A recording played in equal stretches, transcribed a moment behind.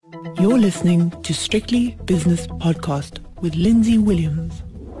You're listening to Strictly Business Podcast with Lindsay Williams.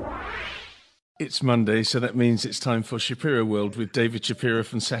 It's Monday, so that means it's time for Shapiro World with David Shapiro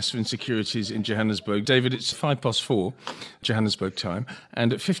from Sasfin Securities in Johannesburg. David, it's 4:05 Johannesburg time,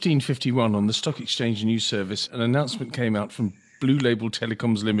 and at 15:51 on the Stock Exchange News Service, an announcement came out from Blue Label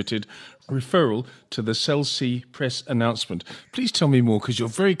Telecoms Limited, referral to the Cell C press announcement. Please tell me more, because you're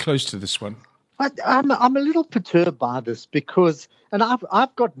very close to this one. I'm a little perturbed by this because, and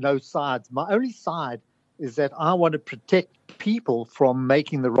I've got no sides. My only side is that I want to protect people from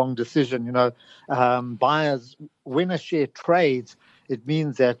making the wrong decision. Buyers, when a share trades, it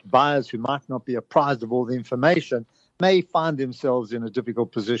means that buyers who might not be apprised of all the information may find themselves in a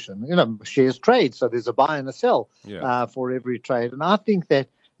difficult position. Shares trade, so there's a buy and a sell for every trade. And I think that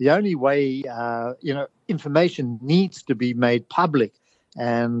the only way, information needs to be made public,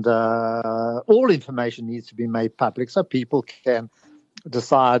 and all information needs to be made public so people can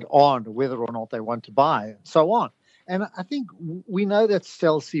decide on whether or not they want to buy and so on. And I think we know that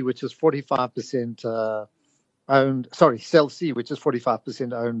Cell C, which is 45% Cell C, which is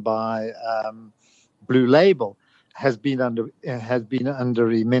 45% owned by Blue Label, has been under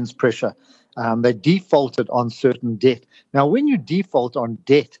immense pressure. They defaulted on certain debt. Now, when you default on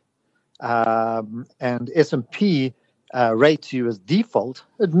debt and S&P rates you as default,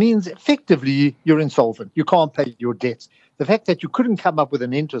 it means effectively you're insolvent. You can't pay your debts. The fact that you couldn't come up with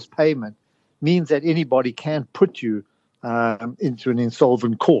an interest payment means that anybody can put you into an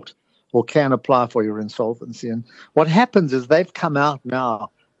insolvent court or can apply for your insolvency. And what happens is they've come out now,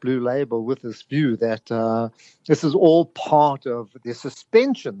 Blue Label, with this view that this is all part of the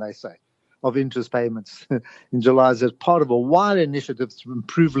suspension, they say, of interest payments in July as part of a wider initiative to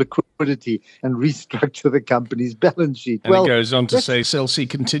improve liquidity and restructure the company's balance sheet. And it goes on to say Cell C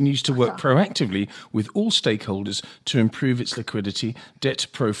continues to work proactively with all stakeholders to improve its liquidity, debt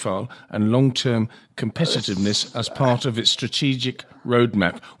profile and long-term competitiveness as part of its strategic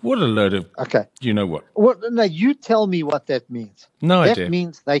roadmap. What a load of... Okay. You know what? Well, no, you tell me what that means. No idea. That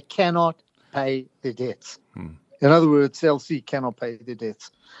means they cannot pay their debts. In other words, Cell C cannot pay their debts.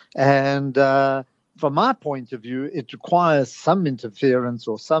 And from my point of view, it requires some interference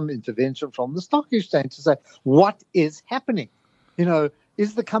or some intervention from the stock exchange to say, what is happening?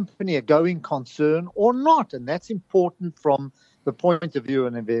 Is the company a going concern or not? And that's important from the point of view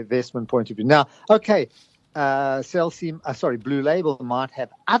and the investment point of view. Now, okay, Blue Label might have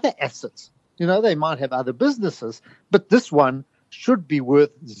other assets. They might have other businesses, but this one should be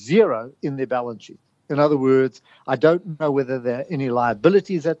worth zero in their balance sheet. In other words, I don't know whether there are any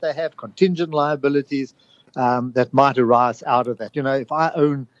liabilities that they have, contingent liabilities that might arise out of that.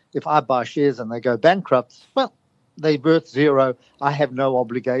 If I buy shares and they go bankrupt, well, they're worth zero. I have no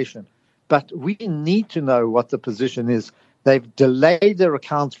obligation. But we need to know what the position is. They've delayed their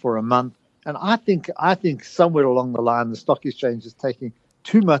accounts for a month, and I think somewhere along the line the stock exchange is taking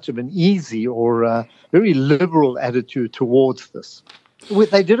too much of an easy or very liberal attitude towards this.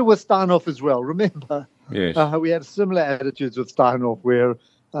 They did it with Steinhoff as well. Remember, yes. We had similar attitudes with Steinhoff where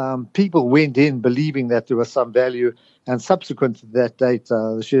people went in believing that there was some value, and subsequent to that date,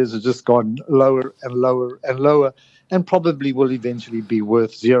 the shares have just gone lower and lower and lower, and probably will eventually be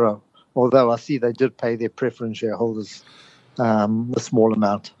worth zero. Although I see they did pay their preference shareholders a small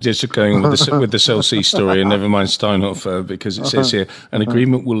amount. Just going with the Cell C story, and never mind Steinhoff, because it says here, an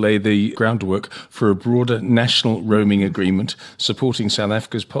agreement will lay the groundwork for a broader national roaming agreement supporting South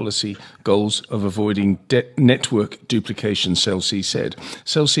Africa's policy goals of avoiding network duplication, Cell C said.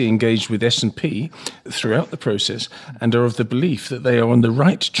 Cell C engaged with S&P throughout the process and are of the belief that they are on the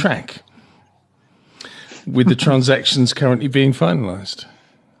right track with the transactions currently being finalised.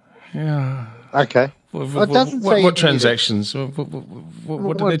 Yeah. Okay. What transactions?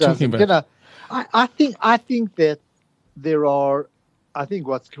 What are they talking about? I think that there are. I think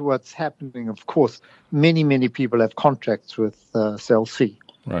what's happening. Of course, many people have contracts with Cell C,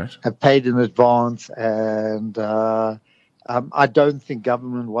 right? Have paid in advance, and I don't think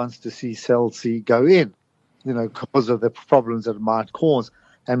government wants to see Cell C go in, because of the problems that it might cause,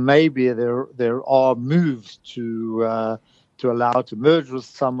 and maybe there are moves to allow it to merge with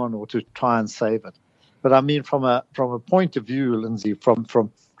someone or to try and save it. But I mean, from a point of view, Lindsay, from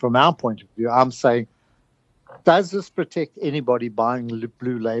our point of view, I'm saying, does this protect anybody buying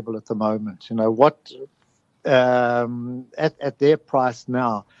Blue Label at the moment? What at their price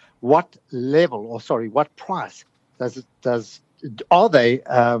now? What price are they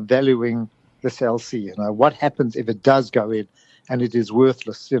valuing the Cell C? What happens if it does go in and it is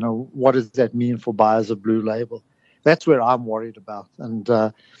worthless? What does that mean for buyers of Blue Label? That's where I'm worried about. And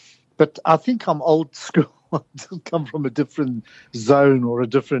but I think I'm old school. come from a different zone or a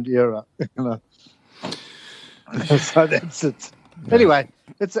different era, So that's it. Yeah. Anyway,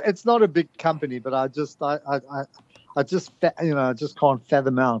 it's not a big company, but I just can't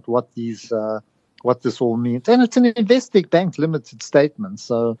fathom out what this all means. And it's an Investec Bank Limited statement,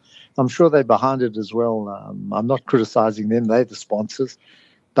 so I'm sure they're behind it as well. I'm not criticizing them; they're the sponsors.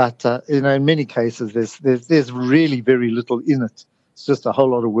 But in many cases, there's really very little in it. It's just a whole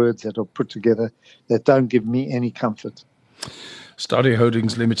lot of words that are put together that don't give me any comfort. Stadia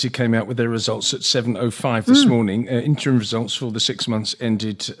Holdings Limited came out with their results at 7:05 this morning. Interim results for the 6 months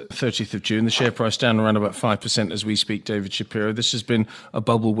ended 30th of June. The share price down around about 5% as we speak, David Shapiro. This has been a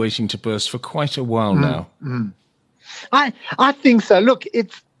bubble waiting to burst for quite a while now. I think so. Look,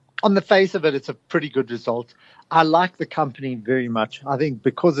 it's on the face of it, it's a pretty good result. I like the company very much. I think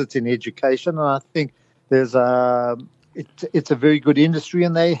because it's in education, and I think there's it's a very good industry,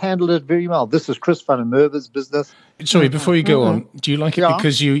 and they handle it very well. This is Chris van der Merwe's business. Sorry, before you go on, do you like it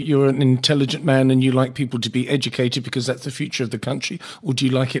because you're an intelligent man and you like people to be educated because that's the future of the country, or do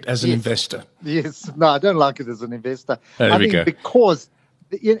you like it as an investor? Yes. No, I don't like it as an investor. There we go. Because,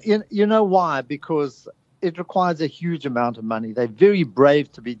 you know why? Because it requires a huge amount of money. They're very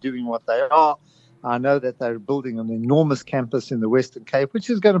brave to be doing what they are. I know that they're building an enormous campus in the Western Cape, which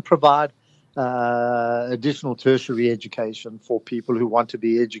is going to provide additional tertiary education for people who want to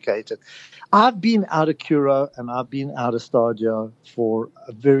be educated. I've been out of Curro and I've been out of Stadio for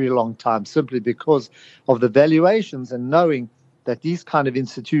a very long time, simply because of the valuations and knowing that these kind of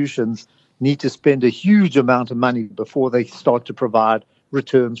institutions need to spend a huge amount of money before they start to provide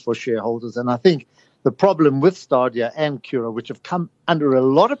returns for shareholders. And I think the problem with Stadia and Curro, which have come under a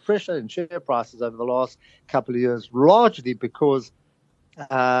lot of pressure in share prices over the last couple of years, largely because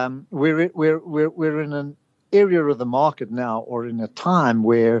we're in an area of the market now, or in a time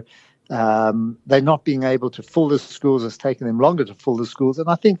where they're not being able to fill the schools. It's taking them longer to fill the schools. And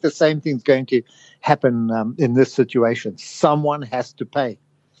I think the same thing's going to happen in this situation. Someone has to pay.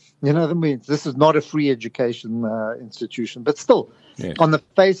 You know what I mean? This is not a free education institution, but still, yes. On the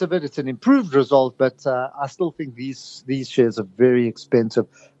face of it, it's an improved result. But I still think these shares are very expensive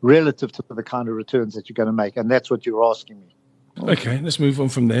relative to the kind of returns that you're going to make, and that's what you're asking me. Okay, let's move on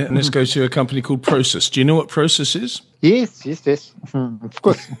from there and let's go to a company called Prosus. Do you know what Prosus is? Yes, of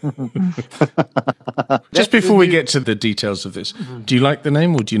course. Just before we get to the details of this, do you like the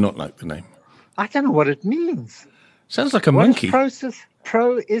name or do you not like the name? I don't know what it means. Sounds like a monkey. Prosus?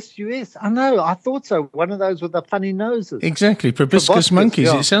 Pro-S-U-S. I know, I thought so. One of those with the funny noses. Exactly, proboscis monkeys.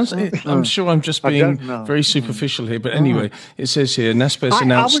 Yeah. It sounds. I'm sure I'm just being very superficial here, but anyway, it says here Naspers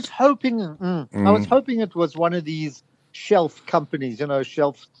announced. I was hoping it was one of these shelf companies,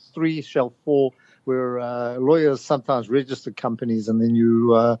 shelf 3, shelf 4, where lawyers sometimes register companies and then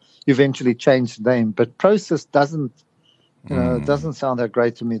you eventually change the name. But Prosus doesn't sound that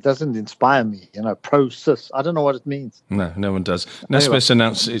great to me. It doesn't inspire me. Prosus. I don't know what it means. No one does. Naspers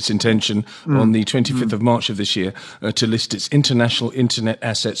announced its intention on the 25th of March of this year to list its international internet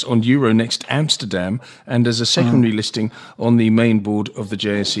assets on Euronext Amsterdam and as a secondary listing on the main board of the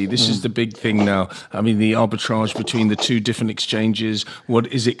JSE. This is the big thing now. I mean, the arbitrage between the two different exchanges. What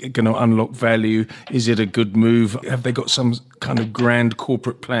is it going to unlock value? Is it a good move? Have they got some kind of grand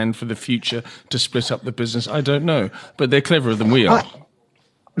corporate plan for the future to split up the business? I don't know. But they're cleverer than we are.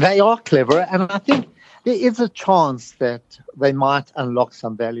 They are clever, and I think there is a chance that they might unlock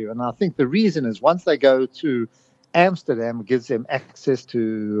some value. And I think the reason is once they go to Amsterdam, it gives them access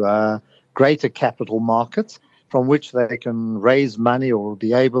to greater capital markets from which they can raise money or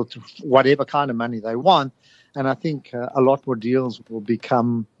be able to whatever kind of money they want. And I think a lot more deals will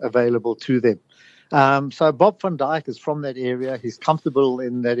become available to them. So Bob van Dijk is from that area. He's comfortable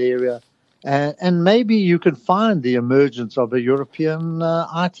in that area. And maybe you can find the emergence of a European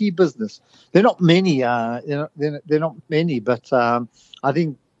IT business. They're not many, they're not many, but I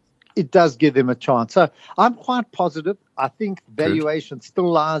think it does give them a chance. So I'm quite positive. I think valuation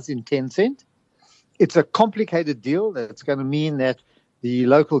still lies in Tencent. It's a complicated deal. That's going to mean that the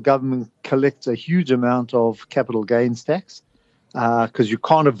local government collects a huge amount of capital gains tax because you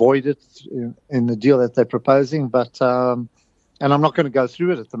can't avoid it in the deal that they're proposing. But and I'm not going to go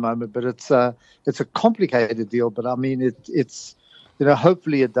through it at the moment, but it's a complicated deal. But I mean, it's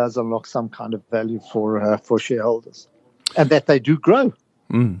hopefully it does unlock some kind of value for shareholders, and that they do grow.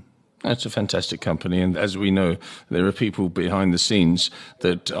 That's a fantastic company, and as we know, there are people behind the scenes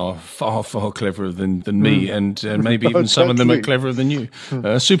that are far, far cleverer than me, and maybe even some of them are cleverer than you.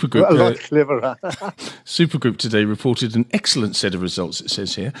 Supergroup, a lot cleverer. Supergroup today reported an excellent set of results, it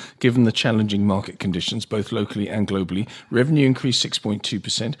says here, given the challenging market conditions, both locally and globally. Revenue increased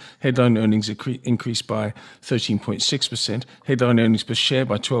 6.2%, headline earnings increased by 13.6%, headline earnings per share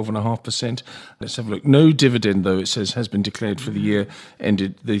by 12.5%. Let's have a look. No dividend, though, it says, has been declared for the year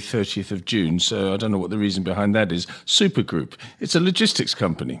ended the 30th of June, so I don't know what the reason behind that is. Supergroup, it's a logistics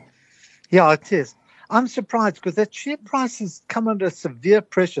company. Yeah, it is. I'm surprised because that share price has come under severe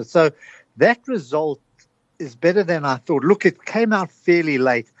pressure. So that result is better than I thought. Look, it came out fairly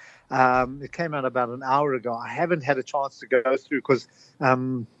late. It came out about an hour ago. I haven't had a chance to go through because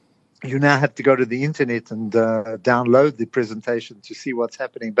you now have to go to the internet and download the presentation to see what's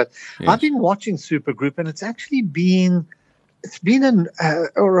happening. But yes. I've been watching Supergroup, and it's actually been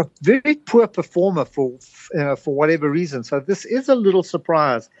a very poor performer for whatever reason. So this is a little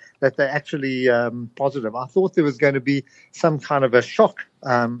surprise that they're actually positive. I thought there was going to be some kind of a shock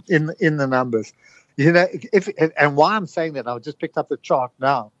in the numbers. And why I'm saying that, I just picked up the chart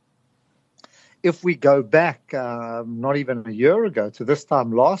now. If we go back not even a year ago to this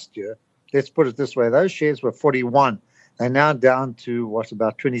time last year, let's put it this way, those shares were 41. They're now down to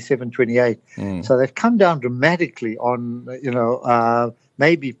about 27, 28. So they've come down dramatically on,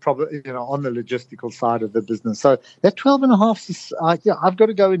 maybe probably, on the logistical side of the business. So that 12.5 is, I've got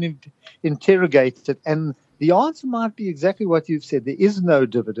to go and interrogate it. And the answer might be exactly what you've said. There is no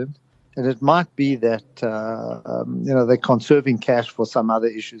dividend. And it might be that, they're conserving cash for some other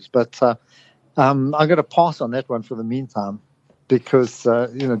issues. But I'm going to pass on that one for the meantime. Because,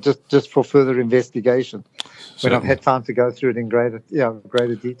 just for further investigation, when I've had time to go through it in greater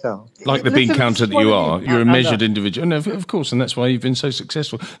detail. Like the bean counter that you are, you're a measured individual. No, of course, and that's why you've been so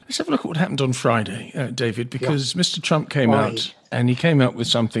successful. Let's have a look at what happened on Friday, David, because Mr. Trump came out, and he came out with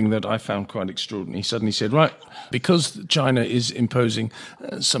something that I found quite extraordinary. He suddenly said, right, because China is imposing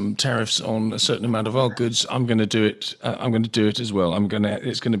some tariffs on a certain amount of our goods, I'm going to do it. I'm going to do it as well.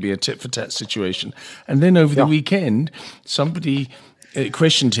 It's going to be a tit for tat situation. And then over the weekend, somebody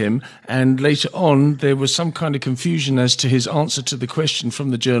questioned him, and later on there was some kind of confusion as to his answer to the question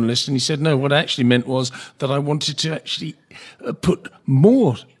from the journalist, and he said, no, what I actually meant was that I wanted to actually put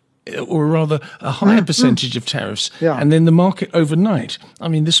more, or rather a higher percentage of tariffs, and then the market overnight. I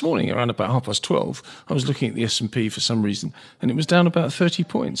mean, this morning around about 12:30, I was looking at the S&P for some reason, and it was down about 30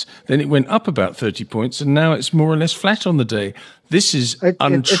 points. Then it went up about 30 points, and now it's more or less flat on the day. This is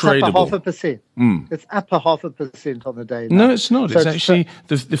untradeable. It's up 0.5%. It's up 0.5% on the day now. No, it's not. So it's actually,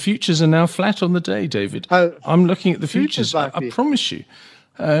 the futures are now flat on the day, David. I'm looking at the futures. I promise you.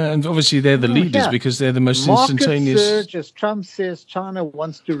 And obviously they're the leaders because they're the most instantaneous. Market surge as Trump says China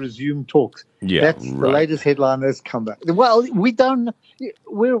wants to resume talks. That's the latest headline that's come back. Well,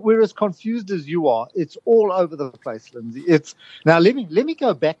 we're as confused as you are. It's all over the place, Lindsay. Now let me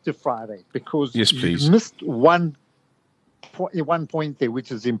go back to Friday because you missed one point there,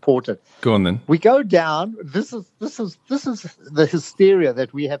 which is important. Go on then. We go down. This is the hysteria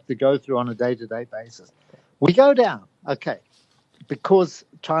that we have to go through on a day-to-day basis. We go down, because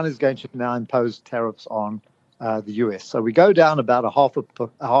China is going to now impose tariffs on the US. So we go down about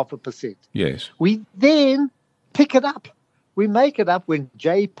 0.5%. Yes. We then pick it up. We make it up when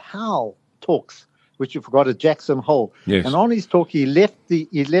Jay Powell talks, which you forgot at Jackson Hole. Yes. And on his talk, he left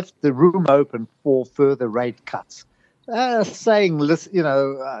the room open for further rate cuts, saying,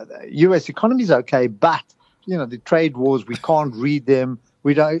 U.S. economy is okay, but the trade wars, we can't read them.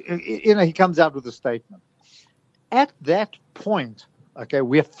 We don't. He comes out with a statement. At that point,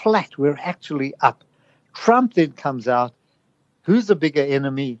 we're flat. We're actually up. Trump then comes out. Who's the bigger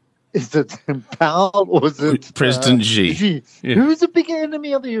enemy? Is it Powell or is it President Xi? Yeah. Who's the bigger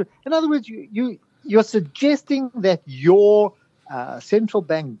enemy of the U.S.? In other words, you're suggesting that your central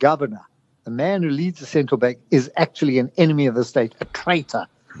bank governor, the man who leads the central bank, is actually an enemy of the state, a traitor.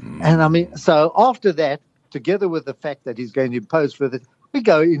 And I mean, so after that, together with the fact that he's going to impose further, we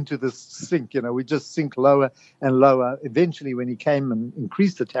go into this sink, we just sink lower and lower. Eventually, when he came and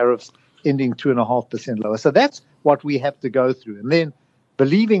increased the tariffs, ending 2.5% lower. So that's what we have to go through. And then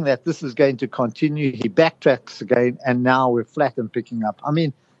believing that this is going to continue, he backtracks again, and now we're flat and picking up. I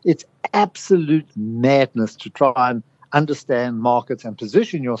mean, it's absolute madness to try and understand markets and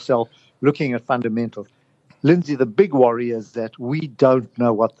position yourself looking at fundamentals. Lindsay, the big worry is that we don't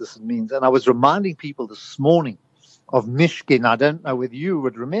know what this means. And I was reminding people this morning of Mishkin. I don't know whether you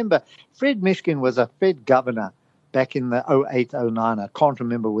would remember. Fred Mishkin was a Fed governor back in the 08, 09. I can't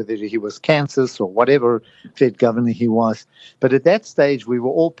remember whether he was Kansas or whatever Fed governor he was. But at that stage, we were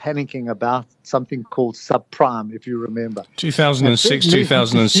all panicking about something called subprime, if you remember. 2006,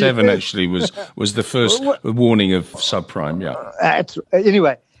 2007 actually was the first warning of subprime, yeah.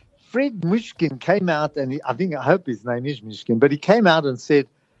 Anyway, Fred Mishkin came out, and I hope his name is Mishkin, but he came out and said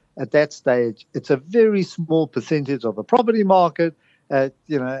at that stage, it's a very small percentage of the property market. At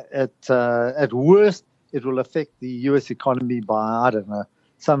worst, it will affect the U.S. economy by, I don't know,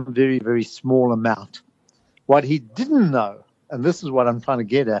 some very, very small amount. What he didn't know, and this is what I'm trying to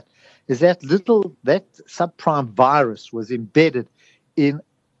get at, is that subprime virus was embedded in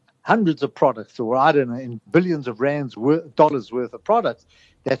hundreds of products, or I don't know, in billions of dollars worth of products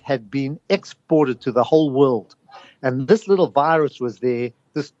that had been exported to the whole world. And this little virus was there,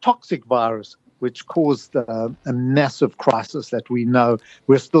 this toxic virus, which caused a massive crisis that we know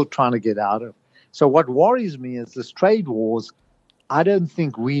we're still trying to get out of. So what worries me is this trade wars. I don't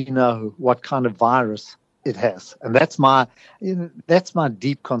think we know what kind of virus it has. And that's my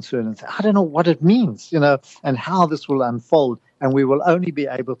deep concern. And I don't know what it means, and how this will unfold. And we will only be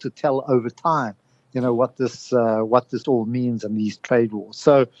able to tell over time, what this all means in these trade wars.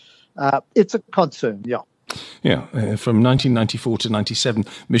 So it's a concern, yeah. Yeah, from 1994 to 97,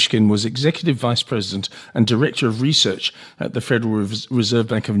 Mishkin was Executive Vice President and Director of Research at the Federal Reserve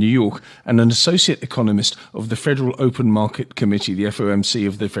Bank of New York and an Associate Economist of the Federal Open Market Committee, the FOMC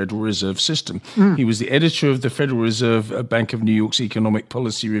of the Federal Reserve System. He was the editor of the Federal Reserve Bank of New York's Economic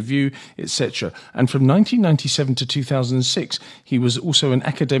Policy Review, etc. And from 1997 to 2006, he was also an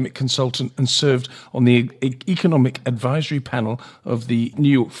academic consultant and served on the Economic Advisory Panel of the New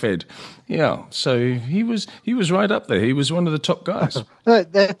York Fed. Yeah, so he was right up there. He was one of the top guys.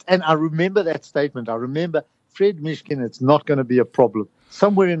 And I remember that statement. I remember Fred Mishkin, it's not going to be a problem.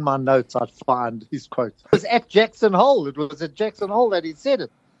 Somewhere in my notes, I'd find his quote. It was at Jackson Hole. It was at Jackson Hole that he said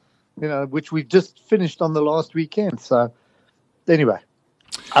it, which we just finished on the last weekend. So anyway,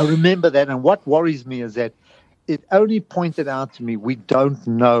 I remember that. And what worries me is that it only pointed out to me we don't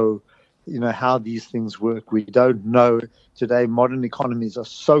know how these things work. We don't know today. Modern economies are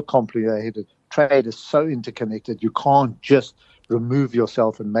so complicated. Trade is so interconnected. You can't just remove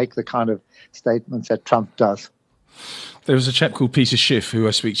yourself and make the kind of statements that Trump does. There was a chap called Peter Schiff who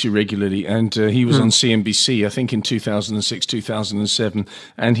I speak to regularly, and he was on CNBC, I think in 2006, 2007,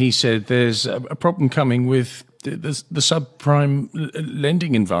 and he said there's a problem coming with the subprime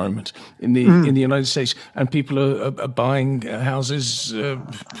lending environment in the United States, and people are buying houses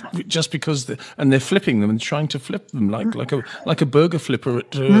just because and they're flipping them and trying to flip them like a burger flipper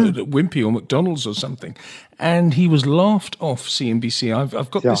at Wimpy or McDonald's or something. And he was laughed off CNBC.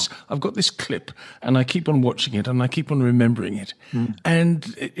 I've got this clip, and I keep on watching it, and I keep on remembering it.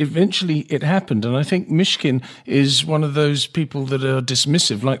 And eventually it happened. And I think Mishkin is one of those people that are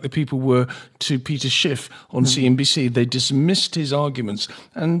dismissive, like the people were to Peter Schiff on CNBC. They dismissed his arguments,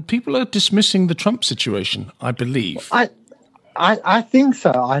 and people are dismissing the Trump situation, I believe. I think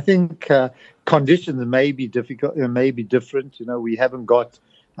so. I think conditions may be difficult, may be different. We haven't got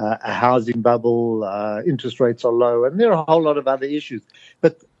a housing bubble, interest rates are low, and there are a whole lot of other issues.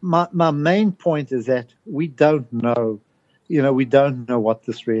 But my main point is that we don't know. We don't know what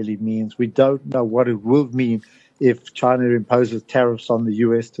this really means. We don't know what it will mean if China imposes tariffs on the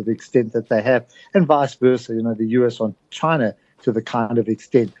U.S. to the extent that they have, and vice versa, the U.S. on China to the kind of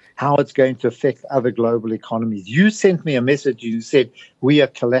extent, how it's going to affect other global economies. You sent me a message. You said we are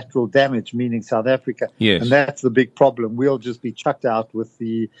collateral damage, meaning South Africa. Yes. And that's the big problem. We'll just be chucked out with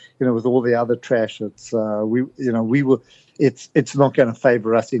with all the other trash. It's it's not going to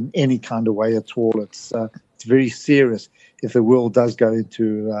favor us in any kind of way at all. It's very serious if the world does go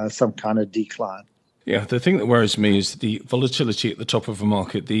into some kind of decline. Yeah, the thing that worries me is the volatility at the top of a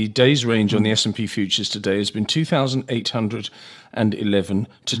market. The days range on the S&P futures today has been 2,811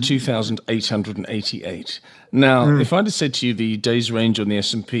 to 2,888. Now, if I'd have said to you the days range on the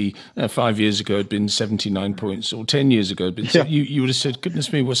S&P 5 years ago had been 79 points, or 10 years ago had been, you would have said,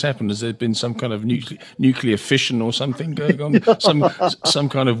 goodness me, what's happened? Has there been some kind of nuclear fission or something going on? Some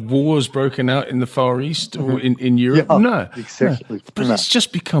kind of wars broken out in the Far East or in Europe? Yeah, no. Exactly. No. But it's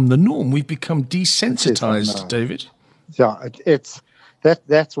just become the norm. We've become desensitized, David. Yeah,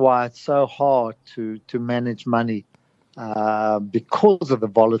 that's why it's so hard to manage money because of the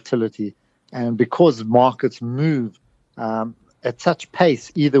volatility. And because markets move at such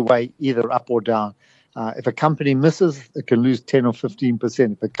pace, either way, either up or down. If a company misses, it can lose 10 or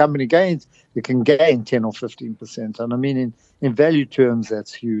 15%. If a company gains, it can gain 10 or 15%. And I mean, in value terms,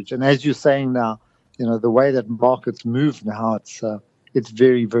 that's huge. And as you're saying now, the way that markets move now, it's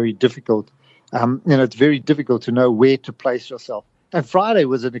very, very difficult it's very difficult to know where to place yourself. And Friday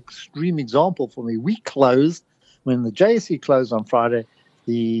was an extreme example for me. We closed, when the JSE closed on Friday,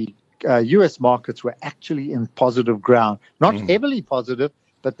 the US markets were actually in positive ground. Not heavily positive,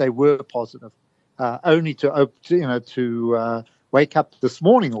 but they were positive. Only to wake up this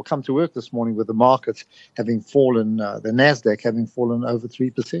morning or come to work this morning with the markets having fallen, the NASDAQ having fallen over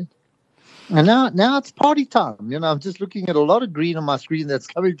 3%. And now it's party time. I'm just looking at a lot of green on my screen that's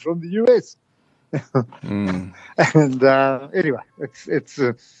coming from the US. And anyway, it's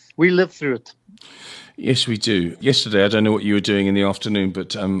we live through it. Yes, we do. Yesterday, I don't know what you were doing in the afternoon,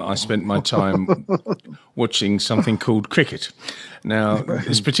 but I spent my time watching something called cricket. Now,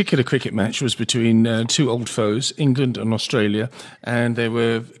 this particular cricket match was between two old foes, England and Australia, and they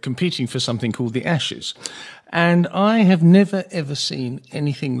were competing for something called the Ashes. And I have never, ever seen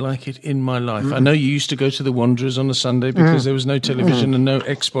anything like it in my life. I know you used to go to the Wanderers on a Sunday because there was no television and no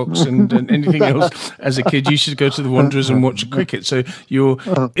Xbox and anything else. As a kid, you used to go to the Wanderers and watch cricket. So you're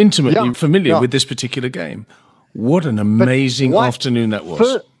intimately familiar with this particular game. What an amazing afternoon that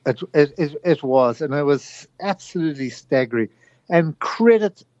was. It was, and it was absolutely staggering. And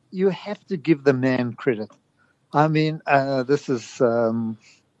credit, you have to give the man credit. I mean, this is Ben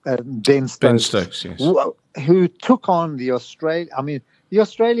Stokes. Ben Stokes, yes. Who took on the Australian. I mean, the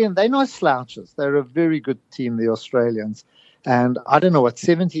Australian, they're no slouches. They're a very good team, the Australians. And I don't know what,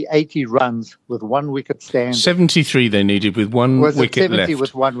 70, 80 runs with 1 wicket standing. 73 they needed with one wicket 70 left.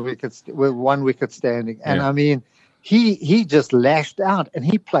 with one wicket standing. And I mean, he just lashed out, and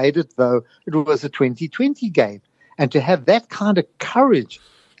he played it though it was a 2020 game. And to have that kind of courage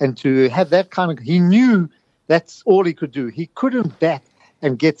and to have that kind of, he knew that's all he could do. He couldn't bat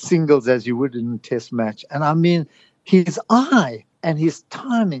and get singles as you would in a test match. And I mean, his eye and his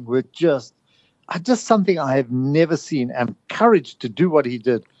timing were just something I have never seen, and courage to do what he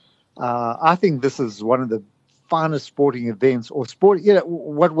did. I think this is one of the finest sporting events or sport.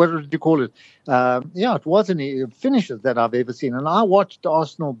 What did you call it? It wasn't finishes that I've ever seen. And I watched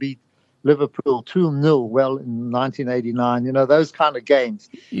Arsenal beat Liverpool 2-0 in 1989, those kind of games.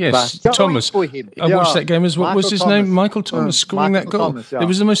 Yes, but Thomas. For him. I watched that game as well. What was his name? Michael Thomas scoring that goal. Thomas, It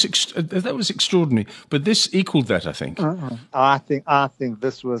was the most that was extraordinary. But this equaled that, I think. I think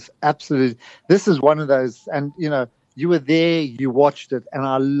this was absolutely. This is one of those, and you were there, you watched it, and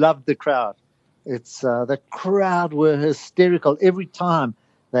I loved the crowd. It's the crowd were hysterical every time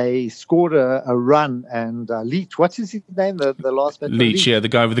they scored a run, and Leach, what's his name? The last batsman? Leach, the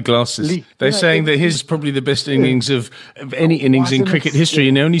guy with the glasses. Leach. They're saying that his is probably the best innings of any innings in cricket history,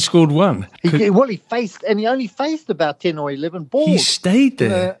 and he only scored one. He only faced about 10 or 11 balls. He stayed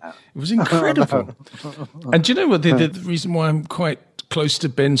there. It was incredible. And do you know what? The reason why I'm quite close to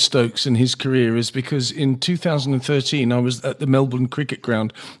Ben Stokes and his career is because in 2013 I was at the Melbourne Cricket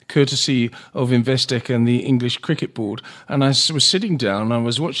Ground, courtesy of Investec and the English Cricket Board, and I was sitting down, I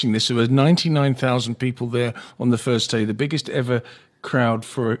was watching this. There were 99,000 people there on the first day, the biggest ever crowd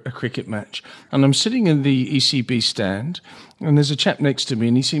for a cricket match. And I'm sitting in the ECB stand, and there's a chap next to me,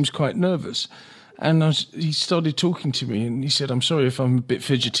 and he seems quite nervous. And he started talking to me, and he said, "I'm sorry if I'm a bit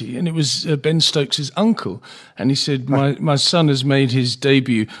fidgety." And it was Ben Stokes' uncle. And he said, my son has made his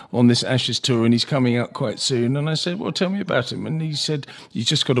debut on this Ashes tour, and he's coming out quite soon. And I said, "Well, tell me about him." And he said, "You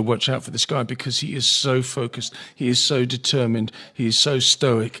just got to watch out for this guy because he is so focused. He is so determined. He is so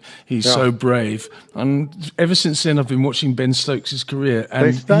stoic. He's so brave." And ever since then, I've been watching Ben Stokes' career.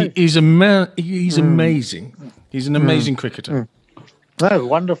 And he's amazing. He's an amazing cricketer. No,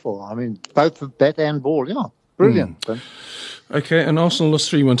 wonderful. I mean, both with bat and ball. Brilliant. Okay, and Arsenal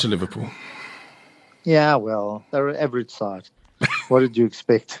lost 3-1 to Liverpool. Yeah, well, they're an average side. What did you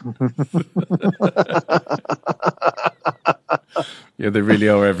expect? Yeah, they really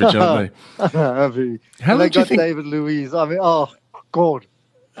are average, aren't they? How they got David Luiz? I mean, oh God!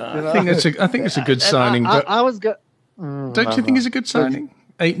 I think it's a good signing. But I was don't you think it's a good signing?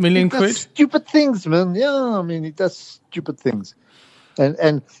 8 million quid. Stupid things, man. Yeah, I mean, he does stupid things.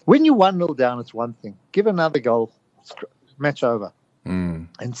 And when you're 1-0 down, it's one thing. Give another goal, match over. And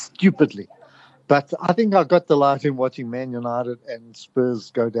stupidly. But I think I got delight in watching Man United and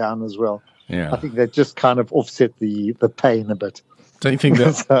Spurs go down as well. Yeah. I think that just kind of offset the pain a bit. Don't you think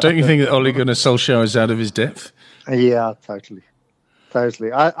that Ole Gunnar Solskjaer is out of his depth? Yeah, totally.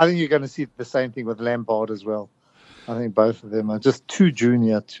 I think you're going to see the same thing with Lampard as well. I think both of them are just too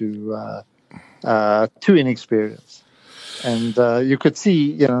junior, too inexperienced. And you could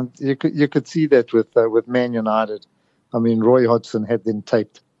see, you could see that with Man United. I mean, Roy Hodgson had them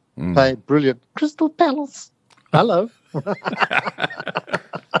taped. Hey, brilliant. Crystal Palace. Hello.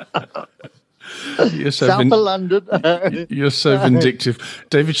 South of London. You're so vindictive.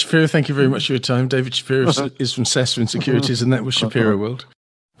 David Shapiro, thank you very much for your time. David Shapiro is from Sasfin Securities, and that was Shapiro World.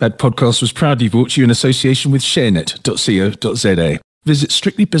 That podcast was proudly brought to you in association with sharenet.co.za. Visit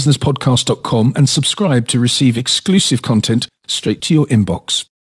strictlybusinesspodcast.com and subscribe to receive exclusive content straight to your inbox.